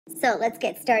So let's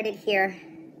get started here.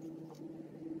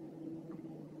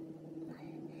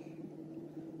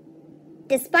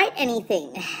 Despite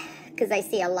anything, because I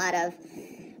see a lot of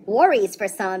worries for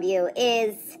some of you,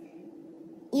 is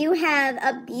you have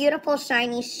a beautiful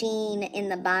shiny sheen in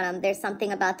the bottom. There's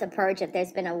something about to purge if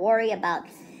there's been a worry about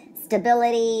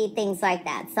stability, things like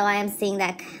that. So I am seeing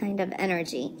that kind of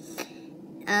energy.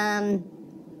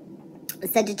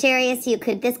 Sagittarius,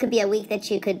 this could be a week that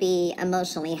you could be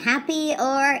emotionally happy,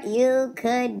 or you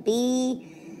could be,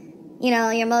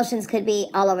 your emotions could be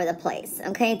all over the place,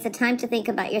 okay? It's a time to think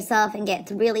about yourself and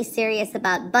get really serious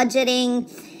about budgeting,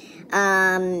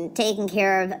 taking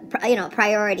care of,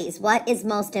 priorities. What is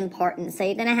most important? So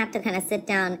you're going to have to kind of sit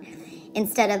down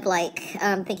instead of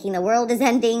thinking the world is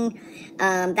ending.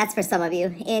 That's for some of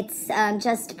you. It's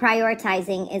just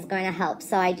prioritizing is going to help.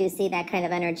 So I do see that kind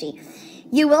of energy.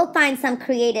 You will find some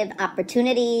creative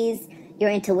opportunities. Your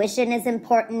intuition is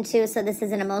important too. So this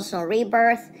is an emotional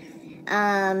rebirth.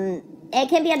 It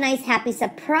can be a nice, happy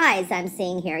surprise I'm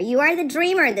seeing here. You are the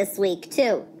dreamer this week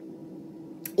too.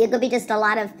 It could be just a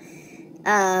lot of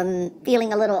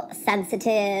feeling a little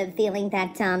sensitive, feeling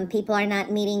that people are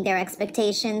not meeting their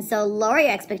expectations. So lower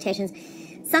your expectations.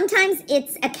 Sometimes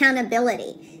it's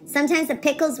accountability. Sometimes the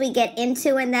pickles we get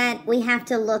into in that, we have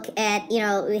to look at,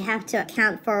 we have to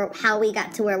account for how we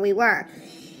got to where we were.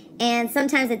 And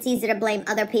sometimes it's easy to blame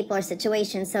other people or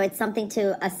situations, so it's something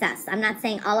to assess. I'm not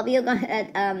saying all of you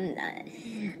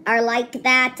are like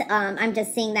that. I'm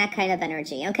just seeing that kind of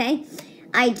energy, okay?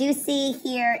 I do see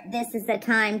here, this is the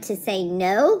time to say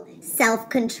no,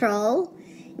 self-control,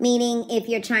 meaning if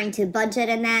you're trying to budget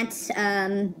in that,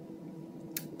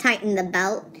 tighten the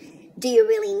belt. Do you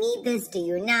really need this? Do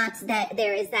you not? That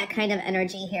there is that kind of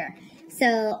energy here.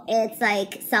 So it's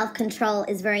like self-control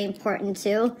is very important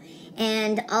too.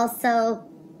 And also,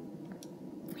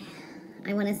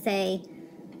 I want to say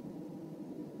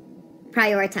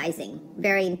prioritizing,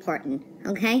 very important,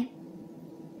 okay?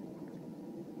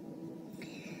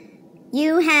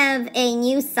 You have a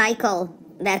new cycle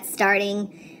that's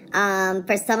starting.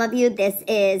 For some of you, this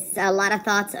is a lot of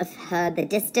thoughts of the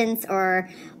distance or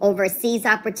overseas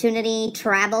opportunity.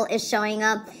 Travel is showing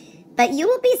up. But you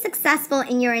will be successful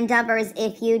in your endeavors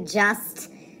if you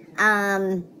just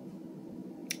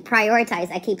prioritize.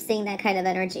 I keep seeing that kind of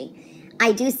energy.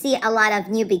 I do see a lot of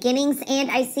new beginnings, and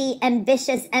I see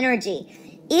ambitious energy.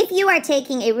 If you are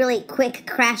taking a really quick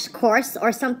crash course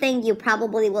or something, you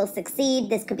probably will succeed.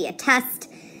 This could be a test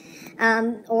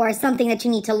or something that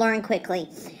you need to learn quickly.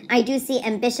 I do see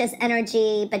ambitious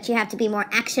energy, but you have to be more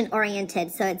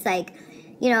action-oriented. So it's like,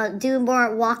 do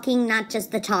more walking, not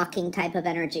just the talking type of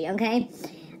energy, okay?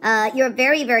 You're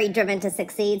very, very driven to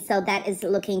succeed, so that is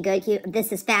looking good.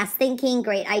 This is fast thinking,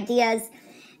 great ideas,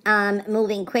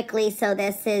 moving quickly. So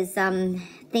this is,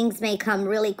 things may come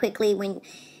really quickly when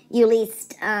you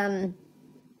least,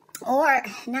 or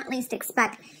not least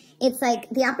expect. It's like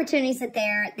the opportunities are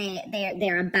there,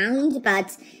 they're abound,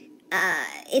 but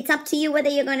it's up to you whether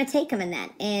you're going to take them in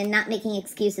that and not making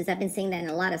excuses. I've been seeing that in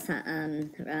a lot of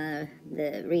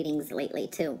the readings lately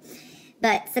too.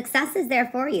 But success is there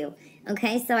for you,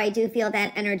 okay? So I do feel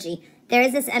that energy. There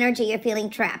is this energy, you're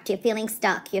feeling trapped, you're feeling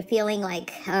stuck, you're feeling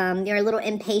like you're a little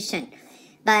impatient.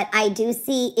 But I do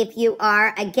see if you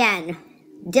are, again,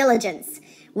 diligence,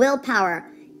 willpower,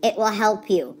 it will help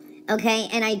you. Okay,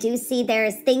 and I do see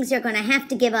there's things you're going to have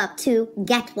to give up to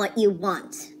get what you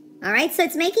want. All right, so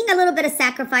it's making a little bit of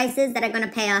sacrifices that are going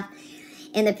to pay off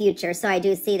in the future. So I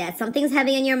do see that. Something's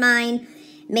heavy in your mind.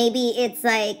 Maybe it's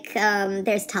like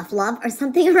there's tough love or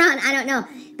something around. I don't know.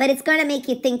 But it's going to make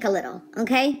you think a little,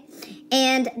 okay?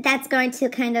 And that's going to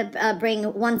kind of bring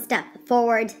one step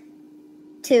forward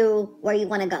to where you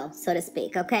want to go, so to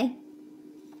speak, okay?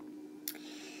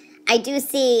 I do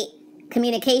see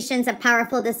communications are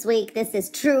powerful this week. This is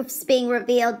truths being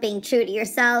revealed, being true to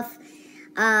yourself.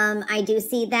 I do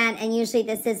see that, and usually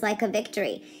this is like a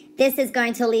victory. This is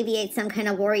going to alleviate some kind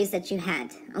of worries that you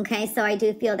had, okay? So I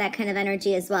do feel that kind of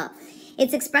energy as well.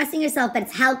 It's expressing yourself, but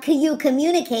it's how you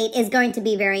communicate is going to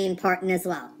be very important as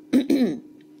well.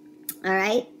 All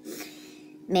right?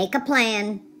 Make a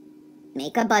plan.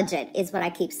 Make a budget is what I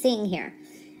keep seeing here.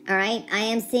 All right? I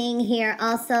am seeing here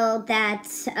also that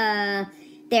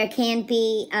there can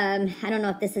be, I don't know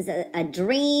if this is a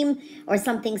dream or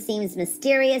something seems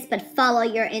mysterious, but follow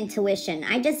your intuition.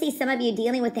 I just see some of you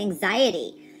dealing with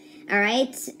anxiety. All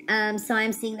right? So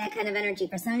I'm seeing that kind of energy.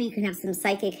 For some of you, you can have some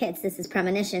psychic hits. This is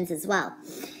premonitions as well.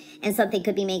 And something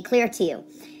could be made clear to you.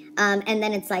 And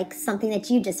then it's like something that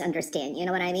you just understand. You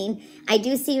know what I mean? I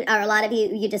do see a lot of you,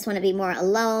 you just want to be more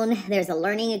alone. There's a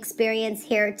learning experience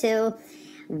here too.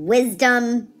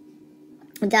 Wisdom.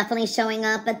 definitely showing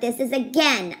up. But this is,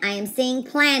 again, I am seeing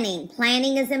planning.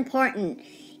 Planning is important.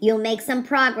 You'll make some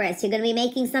progress. You're going to be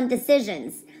making some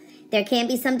decisions. There can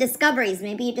be some discoveries.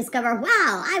 Maybe you discover,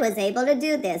 wow, I was able to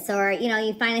do this. Or, you know,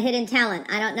 you find a hidden talent.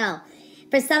 I don't know.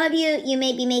 For some of you, you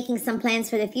may be making some plans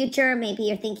for the future. Maybe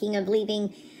you're thinking of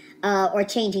leaving or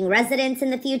changing residence in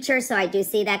the future. So I do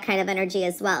see that kind of energy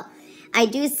as well. I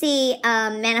do see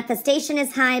manifestation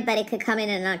is high, but it could come in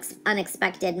an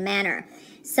unexpected manner.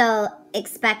 So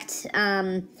expect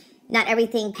not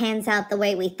everything pans out the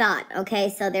way we thought, okay?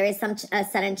 So there is some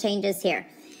sudden changes here.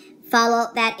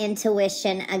 Follow that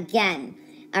intuition again,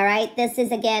 all right? This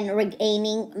is, again,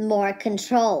 regaining more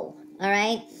control, all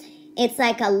right? It's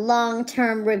like a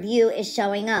long-term review is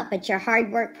showing up, but your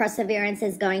hard work, perseverance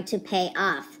is going to pay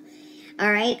off,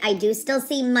 all right? I do still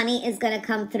see money is going to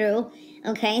come through,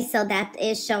 okay? So that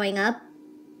is showing up.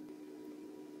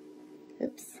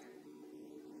 Oops.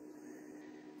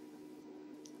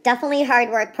 Definitely hard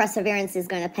work, perseverance is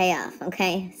going to pay off,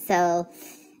 okay? So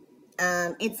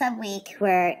it's a week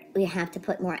where we have to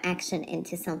put more action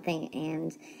into something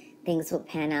and things will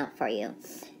pan out for you.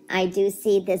 I do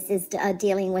see this is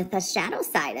dealing with a shadow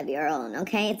side of your own,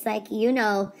 okay? It's like, you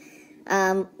know,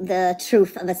 the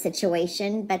truth of a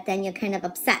situation, but then you're kind of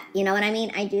upset. You know what I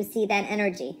mean? I do see that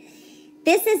energy.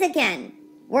 This is, again,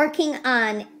 working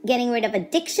on getting rid of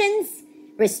addictions,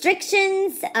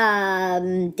 restrictions,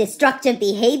 destructive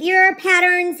behavior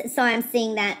patterns. So I'm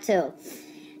seeing that too.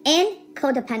 And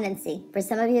codependency. For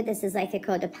some of you, this is like a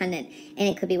codependent. And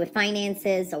it could be with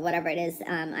finances or whatever it is.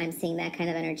 I'm seeing that kind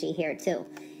of energy here too.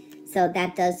 So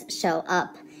that does show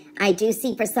up. I do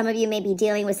see for some of you maybe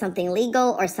dealing with something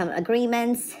legal or some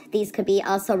agreements. These could be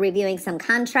also reviewing some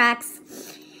contracts.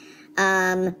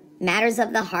 Matters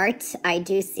of the heart, I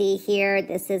do see here.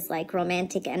 This is like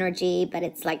romantic energy, but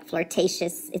it's like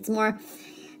flirtatious. It's more,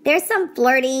 there's some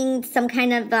flirting, some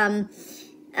kind of,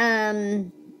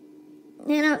 I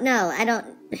don't know. I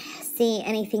don't see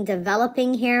anything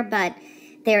developing here, but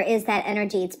there is that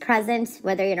energy. It's present,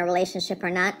 whether you're in a relationship or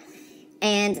not.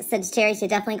 And Sagittarius, you're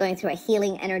definitely going through a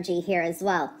healing energy here as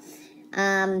well.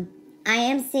 I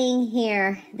am seeing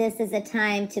here, this is a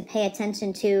time to pay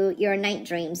attention to your night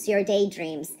dreams, your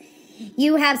daydreams.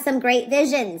 You have some great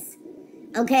visions,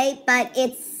 okay? But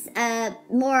it's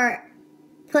more,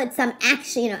 put some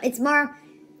action, you know, it's more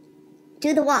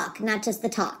do the walk, not just the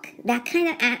talk. That kind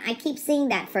of, I keep seeing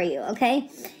that for you, okay?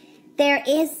 There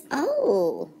is,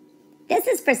 oh, this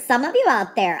is for some of you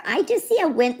out there. I do see a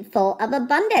windfall of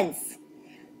abundance.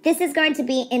 This is going to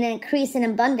be an increase in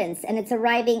abundance, and it's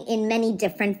arriving in many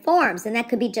different forms. And that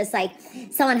could be just like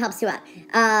someone helps you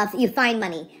out. You find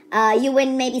money. You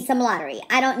win maybe some lottery.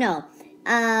 I don't know.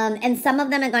 And some of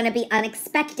them are going to be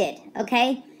unexpected,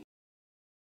 okay?